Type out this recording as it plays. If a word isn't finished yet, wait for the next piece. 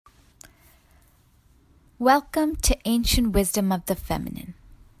Welcome to Ancient Wisdom of the Feminine,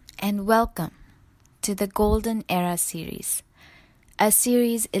 and welcome to the Golden Era series, a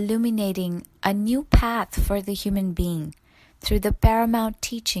series illuminating a new path for the human being through the paramount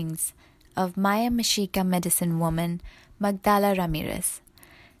teachings of Maya Mexica medicine woman Magdala Ramirez.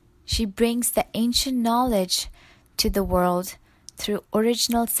 She brings the ancient knowledge to the world through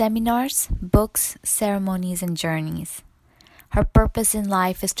original seminars, books, ceremonies, and journeys. Her purpose in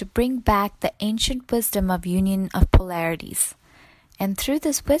life is to bring back the ancient wisdom of union of polarities. And through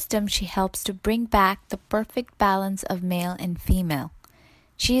this wisdom, she helps to bring back the perfect balance of male and female.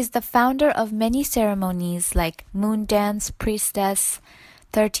 She is the founder of many ceremonies like moon dance, priestess,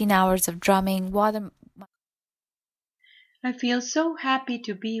 13 hours of drumming, water. I feel so happy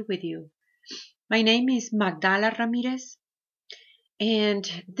to be with you. My name is Magdala Ramirez, and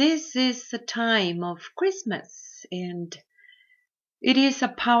this is a time of Christmas, and it is a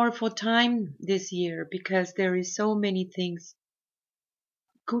powerful time this year because there is so many things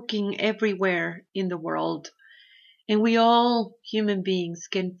cooking everywhere in the world, and we all human beings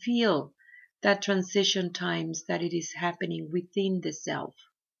can feel that transition times that it is happening within the self.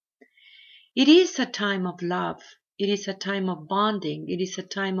 It is a time of love. It is a time of bonding. It is a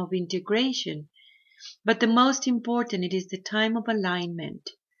time of integration. But the most important, it is the time of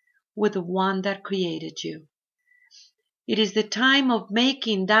alignment with the one that created you. It is the time of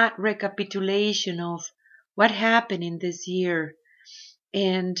making that recapitulation of what happened in this year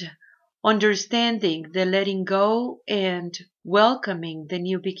and understanding the letting go and welcoming the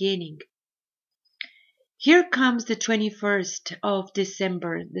new beginning. Here comes the 21st of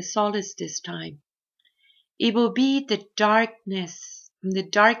December, the solstice time. It will be the darkest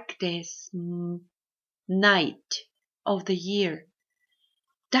night of the year.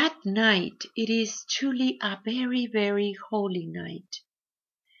 That night, it is truly a very, very holy night.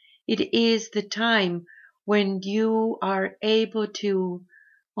 It is the time when you are able to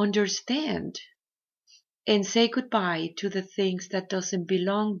understand and say goodbye to the things that doesn't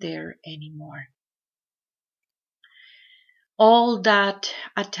belong there anymore. All that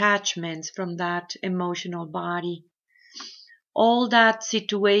attachments from that emotional body, all that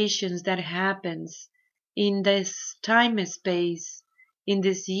situations that happens in this time and space, in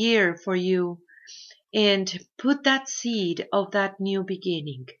this year for you, and put that seed of that new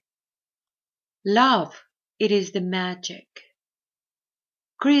beginning. Love, it is the magic.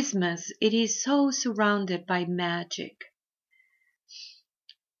 Christmas, it is so surrounded by magic.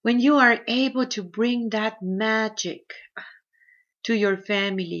 When you are able to bring that magic to your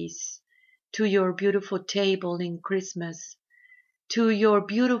families, to your beautiful table in Christmas, to your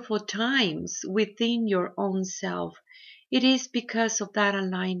beautiful times within your own self, it is because of that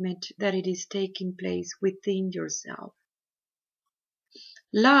alignment that it is taking place within yourself.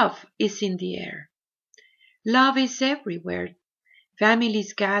 Love is in the air. Love is everywhere.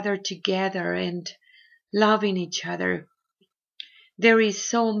 Families gather together and loving each other. There is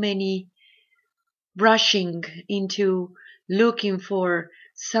so many rushing into looking for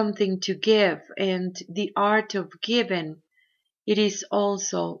something to give, and the art of giving, it is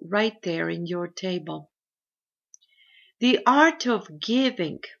also right there in your table. The art of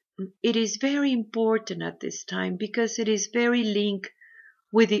giving, it is very important at this time because it is very linked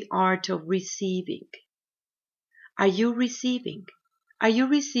with the art of receiving. Are you receiving? Are you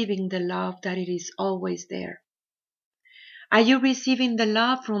receiving the love that it is always there? Are you receiving the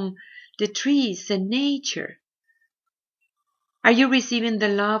love from the trees and nature? Are you receiving the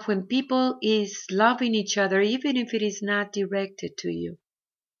love when people is loving each other even if it is not directed to you?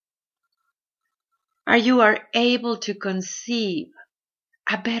 Are you able to conceive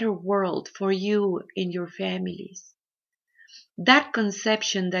a better world for you and your families? That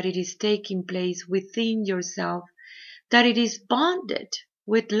conception that it is taking place within yourself, that it is bonded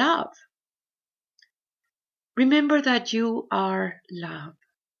with love. Remember that you are love.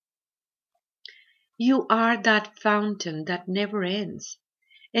 You are that fountain that never ends,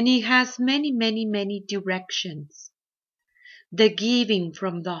 and it has many, many, many directions. The giving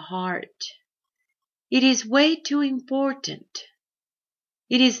from the heart. It is way too important.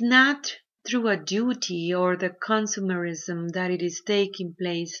 It is not through a duty or the consumerism that it is taking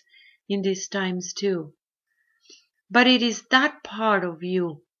place in these times too. But it is that part of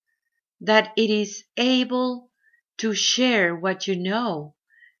you that it is able to share what you know,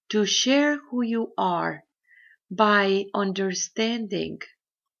 to share who you are by understanding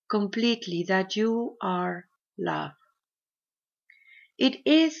completely that you are love. It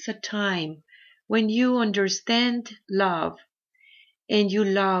is a time when you understand love and you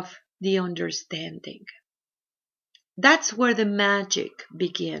love the understanding. That's where the magic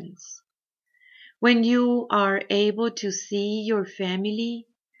begins. when you are able to see your family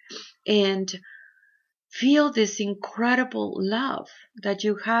and feel this incredible love that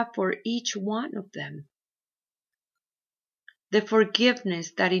you have for each one of them, the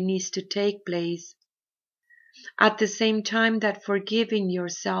forgiveness that it needs to take place, at the same time that forgiving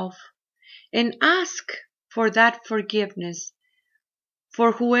yourself, and ask for that forgiveness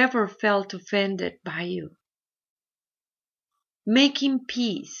for whoever felt offended by you. Making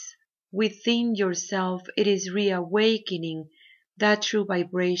peace within yourself, it is reawakening that true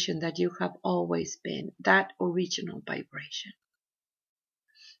vibration that you have always been, that original vibration.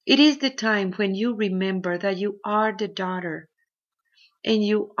 It is the time when you remember that you are the daughter and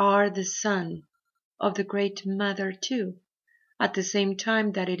you are the son of the Great Mother too, at the same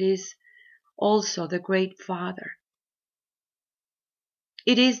time that it is also the Great Father.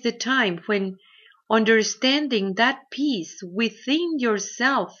 It is the time when understanding that peace within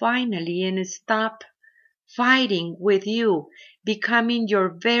yourself finally, and stop fighting with you, becoming your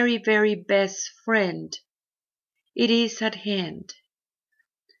very, very best friend, it is at hand.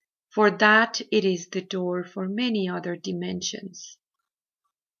 For that, it is the door for many other dimensions.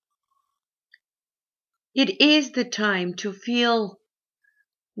 It is the time to feel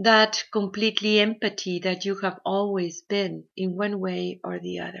that completely empathy that you have always been in one way or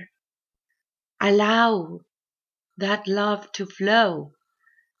the other. Allow that love to flow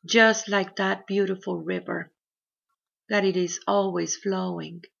just like that beautiful river, that it is always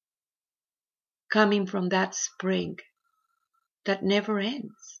flowing, coming from that spring that never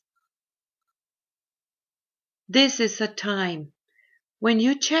ends. This is a time when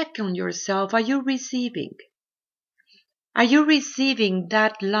you check on yourself. Are you receiving? Are you receiving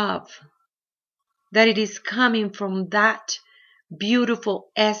that love, that it is coming from that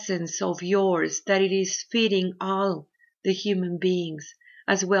beautiful essence of yours, that it is feeding all the human beings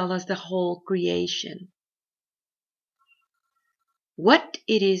as well as the whole creation? What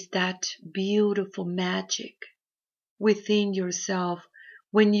it is that beautiful magic within yourself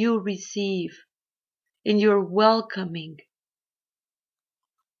when you receive and you're welcoming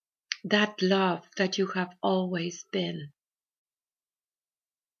that love that you have always been.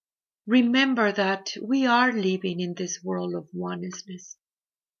 Remember that we are living in this world of oneness.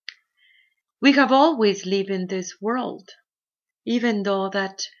 We have always lived in this world, even though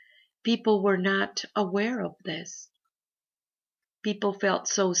that people were not aware of this. People felt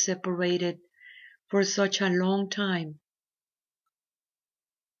so separated for such a long time.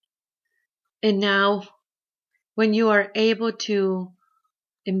 And now, when you are able to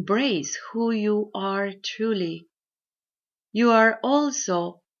embrace who you are truly, you are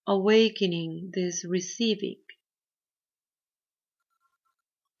also awakening this receiving.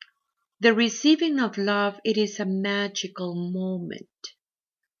 The receiving of love, it is a magical moment.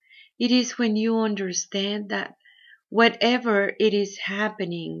 It is when you understand that whatever it is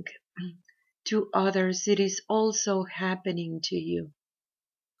happening to others, it is also happening to you.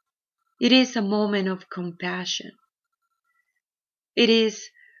 It is a moment of compassion. It is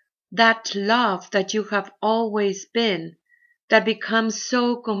that love that you have always been that becomes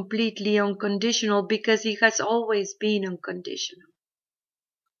so completely unconditional because it has always been unconditional.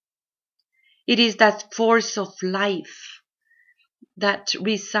 It is that force of life that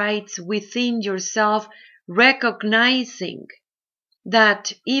resides within yourself, recognizing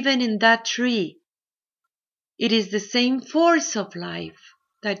that even in that tree, it is the same force of life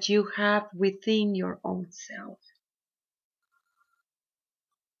that you have within your own self.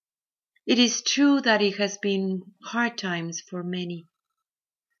 It is true that it has been hard times for many.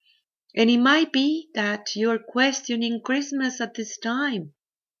 And it might be that you're questioning Christmas at this time.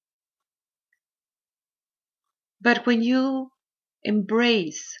 But when you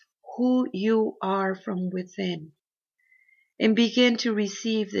embrace who you are from within and begin to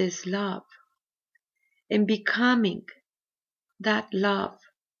receive this love and becoming that love,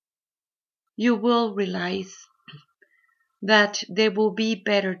 you will realize that there will be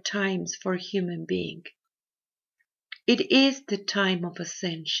better times for human being. It is the time of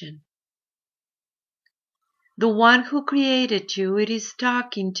ascension. The one who created you, it is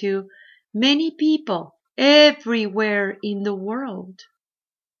talking to many people everywhere in the world.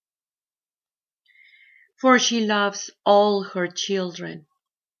 For she loves all her children.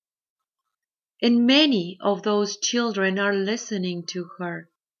 And many of those children are listening to her,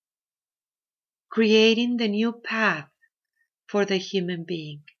 creating the new path for the human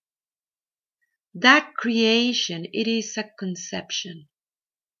being. That creation, it is a conception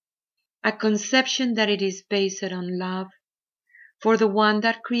that it is based on love, for the one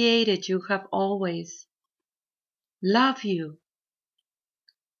that created you have always loved you.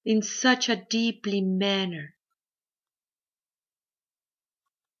 in such a deeply manner.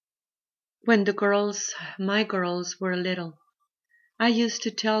 When my girls were little, I used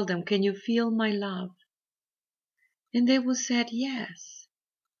to tell them, "Can you feel my love?" And they would say yes.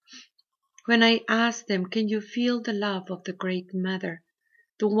 When I asked them, "Can you feel the love of the Great Mother,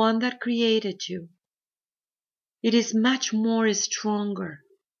 the one that created you?" It is much more stronger.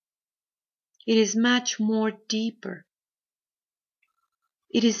 It is much more deeper.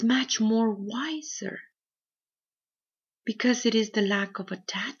 It is much more wiser, because it is the lack of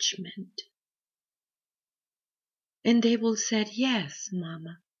attachment. And they will say, "Yes,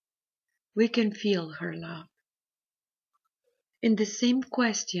 Mama, we can feel her love." And the same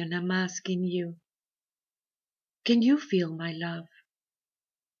question I'm asking you, can you feel my love?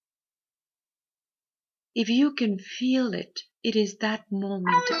 If you can feel it, it is that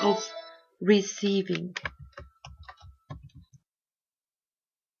moment of receiving.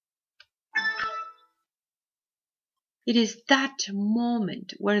 It is that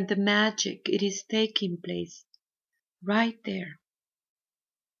moment where the magic it is taking place, right there.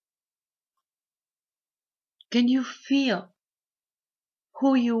 Can you feel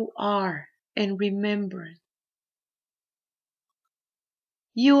who you are and remember it?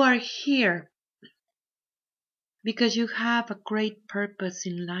 You are here because you have a great purpose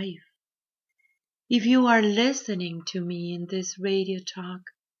in life. If you are listening to me in this radio talk,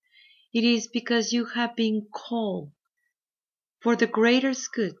 it is because you have been called for the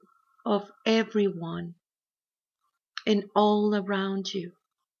greatest good of everyone and all around you.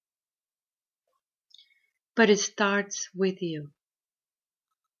 But it starts with you.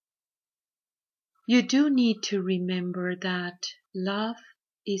 You do need to remember that love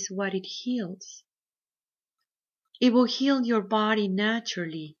is what it heals. It will heal your body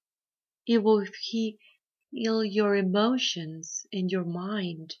naturally. It will heal your emotions and your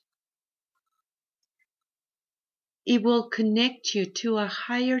mind. It will connect you to a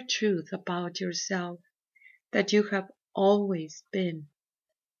higher truth about yourself that you have always been.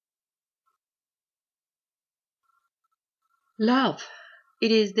 Love,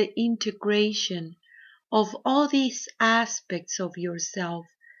 it is the integration of all these aspects of yourself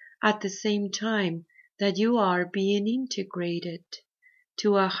at the same time that you are being integrated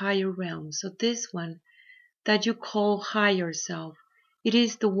to a higher realm. So this one that you call higher self, it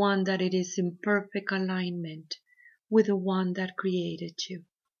is the one that it is in perfect alignment with the one that created you.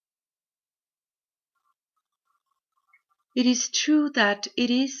 It is true that it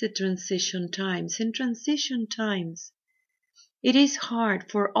is the transition times. In transition times, it is hard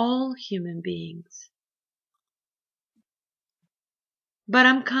for all human beings. But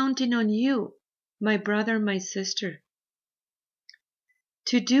I'm counting on you, my brother, my sister,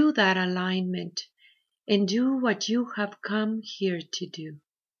 to do that alignment and do what you have come here to do.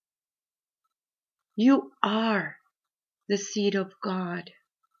 You are the seed of God,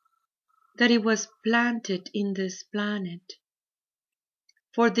 that it was planted in this planet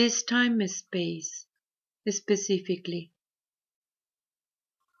for this time and space specifically.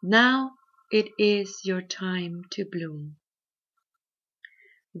 Now it is your time to bloom.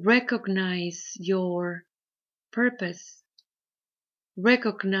 Recognize your purpose.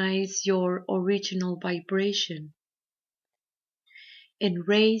 Recognize your original vibration and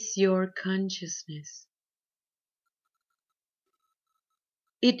raise your consciousness.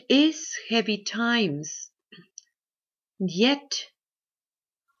 It is heavy times, yet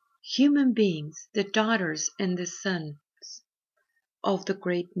human beings, the daughters and the sons of the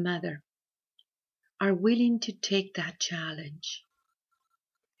Great Mother, are willing to take that challenge,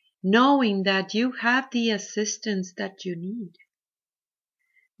 knowing that you have the assistance that you need,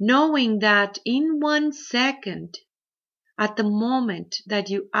 knowing that in 1 second, at the moment that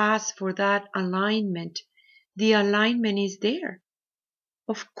you ask for that alignment, the alignment is there.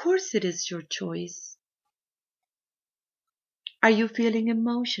 Of course it is your choice. Are you feeling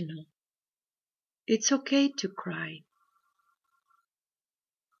emotional? It's okay to cry.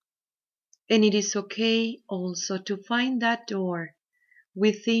 And it is okay also to find that door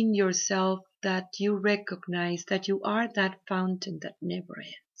within yourself that you recognize that you are that fountain that never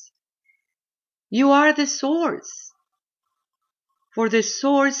ends. You are the source. For the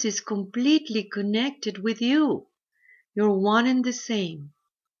source is completely connected with you. You're one and the same.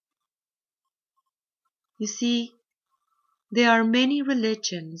 You see, there are many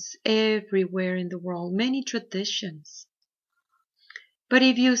religions everywhere in the world, many traditions. But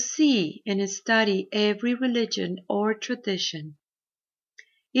if you see and study every religion or tradition,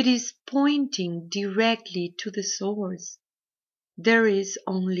 it is pointing directly to the source. There is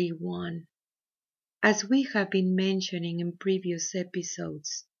only one. As we have been mentioning in previous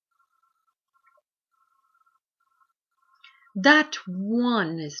episodes, That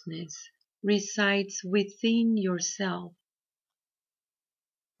oneness resides within yourself.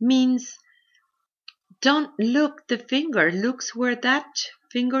 Means don't look the finger, looks where that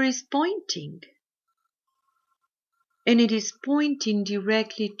finger is pointing. And it is pointing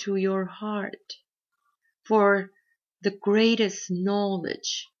directly to your heart for the greatest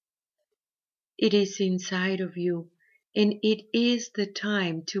knowledge. It is inside of you, and it is the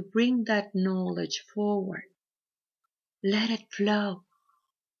time to bring that knowledge forward. Let it flow.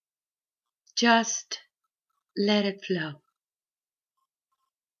 Just let it flow.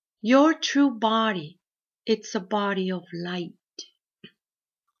 Your true body, it's a body of light.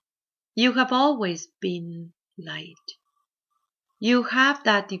 You have always been light. You have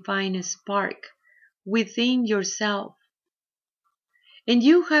that divine spark within yourself, and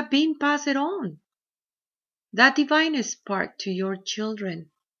you have been passed on that divine spark to your children.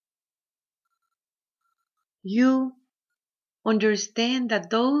 You understand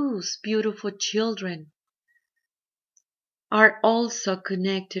that those beautiful children are also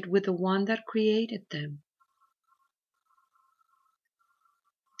connected with the one that created them.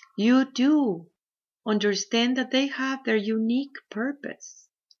 You do understand that they have their unique purpose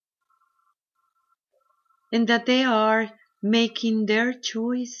and that they are making their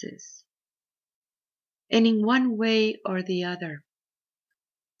choices. And in one way or the other,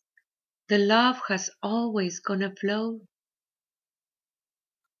 the love has always gonna flow.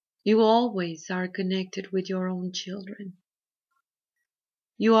 You always are connected with your own children.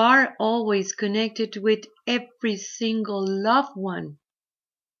 You are always connected with every single loved one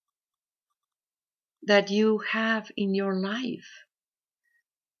that you have in your life.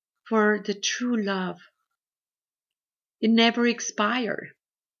 For the true love, it never expires.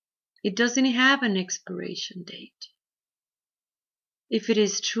 It doesn't have an expiration date. If it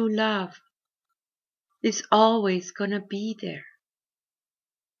is true love, it's always gonna be there.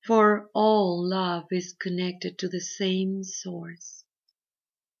 For all love is connected to the same source.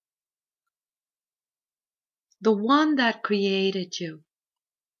 The one that created you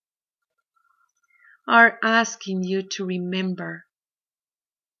are asking you to remember,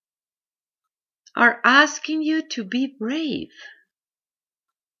 are asking you to be brave.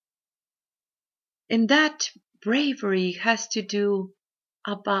 And that bravery has to do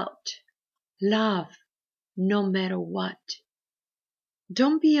about love no matter what.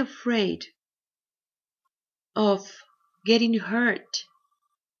 Don't be afraid of getting hurt.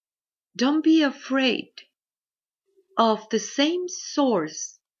 Don't be afraid of the same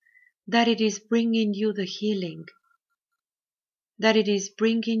source that it is bringing you the healing, that it is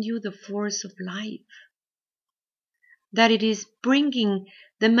bringing you the force of life, that it is bringing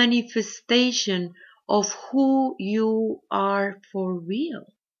the manifestation of who you are for real.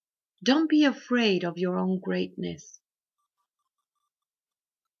 Don't be afraid of your own greatness.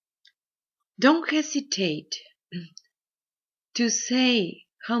 Don't hesitate to say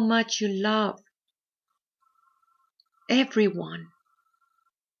how much you love everyone.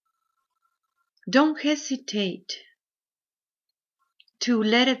 Don't hesitate to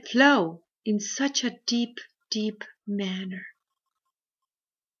let it flow in such a deep, deep manner.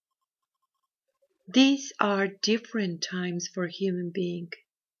 These are different times for human being.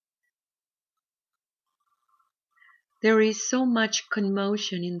 There is so much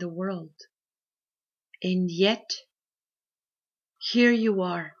commotion in the world. And yet, here you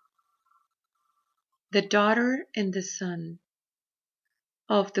are, the daughter and the son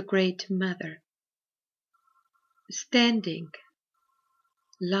of the Great Mother, standing,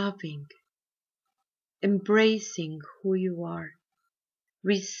 loving, embracing who you are,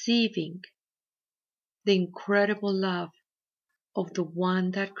 receiving the incredible love of the one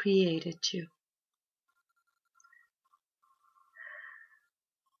that created you.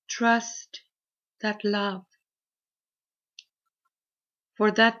 Trust that love. For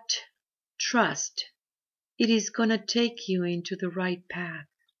that trust, it is gonna take you into the right path.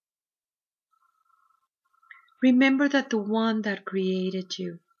 Remember that the one that created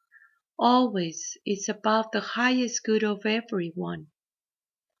you always is about the highest good of everyone.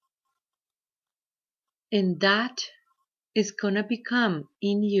 And that is gonna become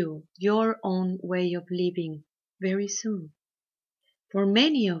in you your own way of living very soon. For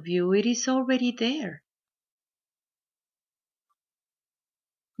many of you, it is already there.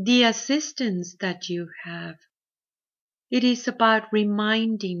 The assistance that you have, it is about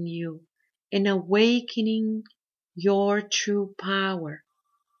reminding you and awakening your true power,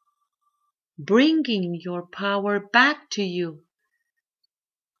 bringing your power back to you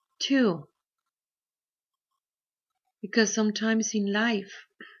too. Because sometimes in life,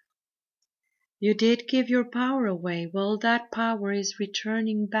 You did give your power away. Well, that power is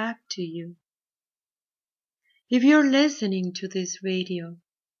returning back to you. If you're listening to this radio,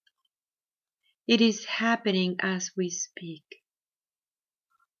 it is happening as we speak.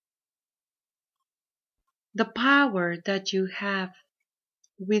 The power that you have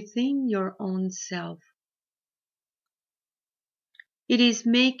within your own self, it is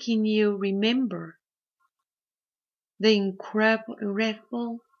making you remember the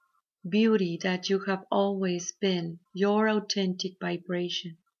incredible beauty that you have always been, your authentic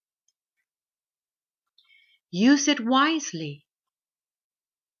vibration. Use it wisely.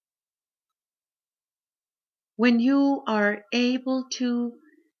 When you are able to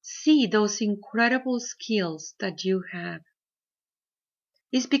see those incredible skills that you have,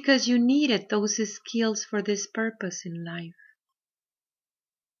 it's because you needed those skills for this purpose in life.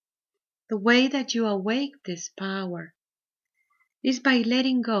 The way that you awake this power is by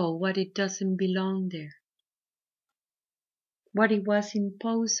letting go what it doesn't belong there, what it was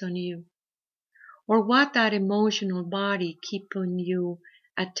imposed on you, or what that emotional body keeping you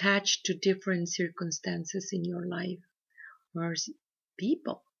attached to different circumstances in your life, or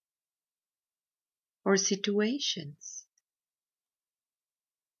people, or situations.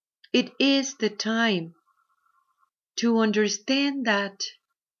 It is the time to understand that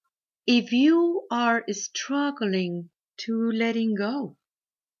if you are struggling to letting go,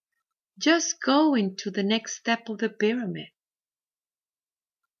 just go into the next step of the pyramid.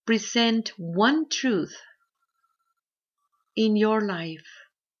 Present one truth in your life,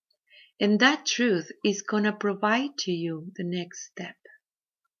 and that truth is going to provide to you the next step.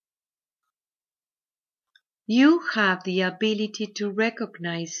 You have the ability to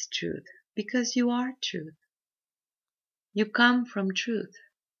recognize truth because you are truth. You come from truth.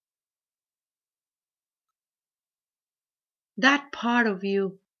 That part of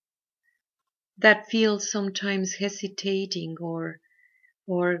you that feels sometimes hesitating or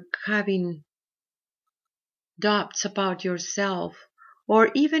having doubts about yourself, or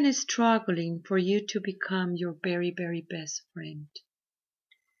even struggling for you to become your very, very best friend.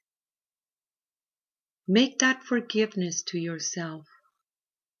 Make that forgiveness to yourself.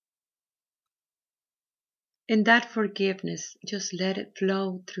 And that forgiveness, just let it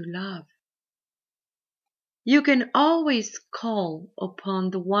flow through love. You can always call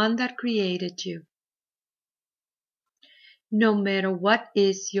upon the one that created you, no matter what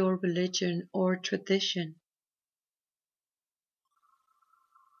is your religion or tradition,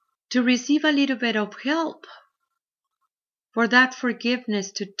 to receive a little bit of help for that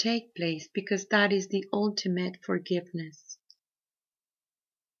forgiveness to take place, because that is the ultimate forgiveness.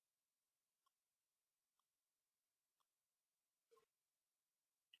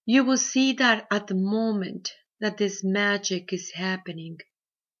 You will see that at the moment that this magic is happening,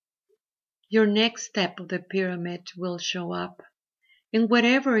 your next step of the pyramid will show up. And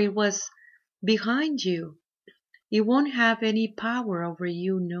whatever it was behind you, it won't have any power over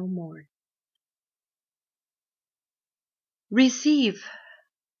you no more. Receive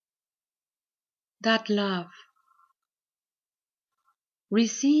that love.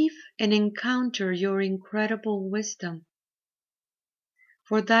 Receive and encounter your incredible wisdom.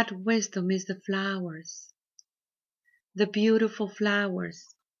 For that wisdom is the flowers, the beautiful flowers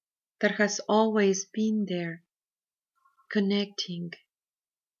that has always been there, connecting,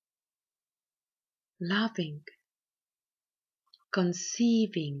 loving,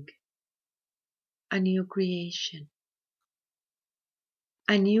 conceiving a new creation,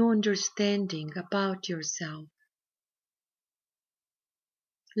 a new understanding about yourself.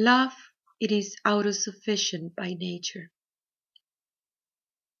 Love, it is autosufficient by nature.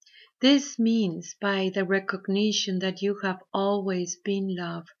 This means by the recognition that you have always been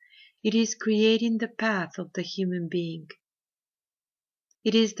love, it is creating the path of the human being.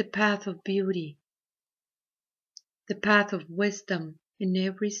 It is the path of beauty, the path of wisdom in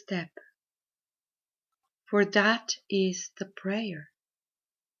every step. For that is the prayer.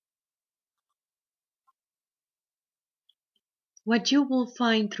 What you will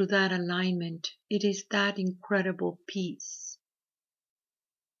find through that alignment, it is that incredible peace.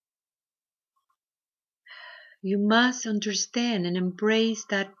 You must understand and embrace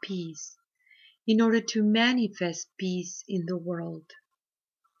that peace in order to manifest peace in the world.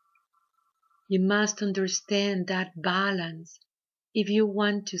 You must understand that balance if you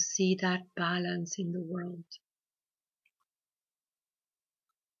want to see that balance in the world.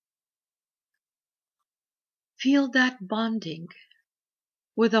 Feel that bonding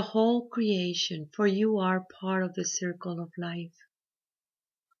with the whole creation, for you are part of the circle of life.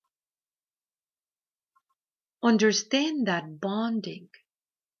 Understand that bonding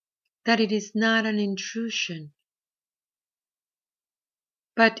that it is not an intrusion,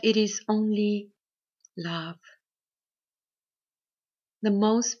 but it is only love, the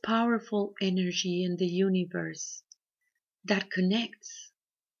most powerful energy in the universe that connects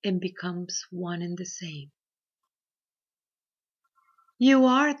and becomes one and the same. You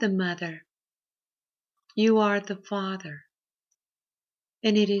are the mother, you are the father,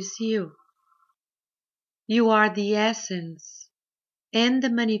 and it is you. You are the essence and the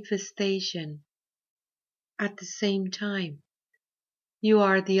manifestation at the same time. You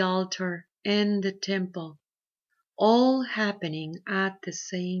are the altar and the temple, all happening at the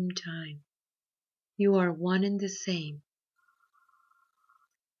same time. You are one and the same.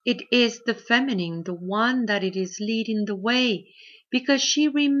 It is the feminine, the one that it is leading the way, because she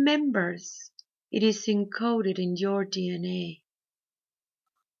remembers. It is encoded in your DNA.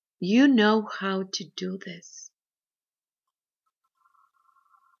 You know how to do this.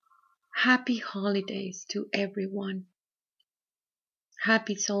 Happy holidays to everyone.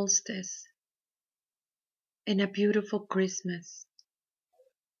 Happy solstice and a beautiful Christmas.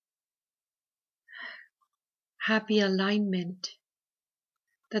 Happy alignment.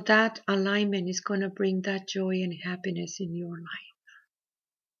 That alignment is going to bring that joy and happiness in your life.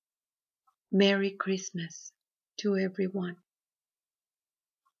 Merry Christmas to everyone.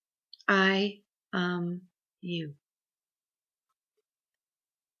 I am you.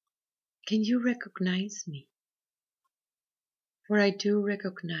 Can you recognize me? For I do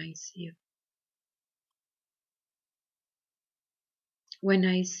recognize you. When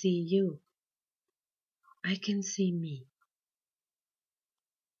I see you, I can see me.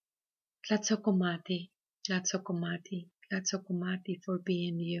 Tlatsokomati, Tlatsokomati, Tlatsokomati for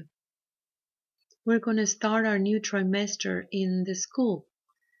being you. We're going to start our new trimester in the school.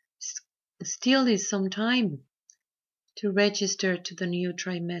 Still is some time to register to the new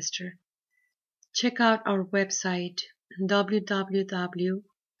trimester. Check out our website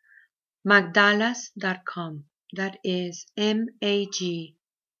www.magdalas.com. That is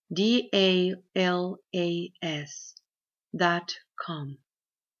MAGDALAS.com.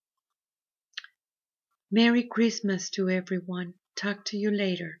 Merry Christmas to everyone. Talk to you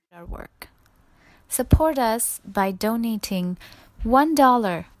later. Our work. Support us by donating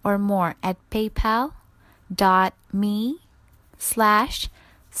 $1 or more at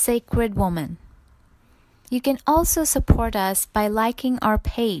paypal.me/sacredwoman. You can also support us by liking our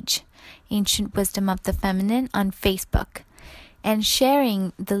page, Ancient Wisdom of the Feminine, on Facebook, and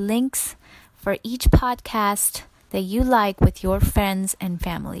sharing the links for each podcast that you like with your friends and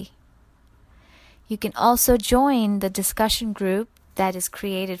family. You can also join the discussion group that is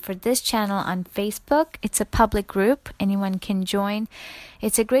created for this channel on Facebook. It's a public group. Anyone can join.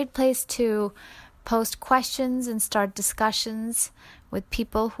 It's a great place to post questions and start discussions with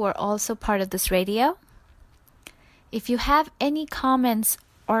people who are also part of this radio. If you have any comments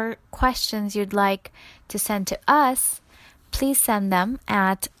or questions you'd like to send to us, please send them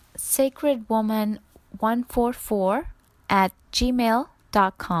at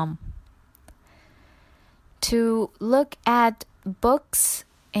sacredwoman144@gmail.com. To look at books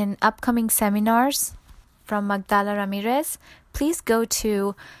and upcoming seminars from Magdala Ramirez, please go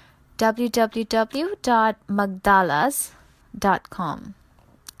to www.magdalas.com,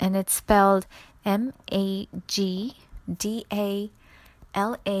 and it's spelled MAGDALAS.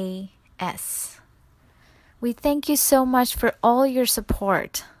 We thank you so much for all your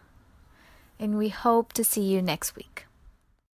support, and we hope to see you next week.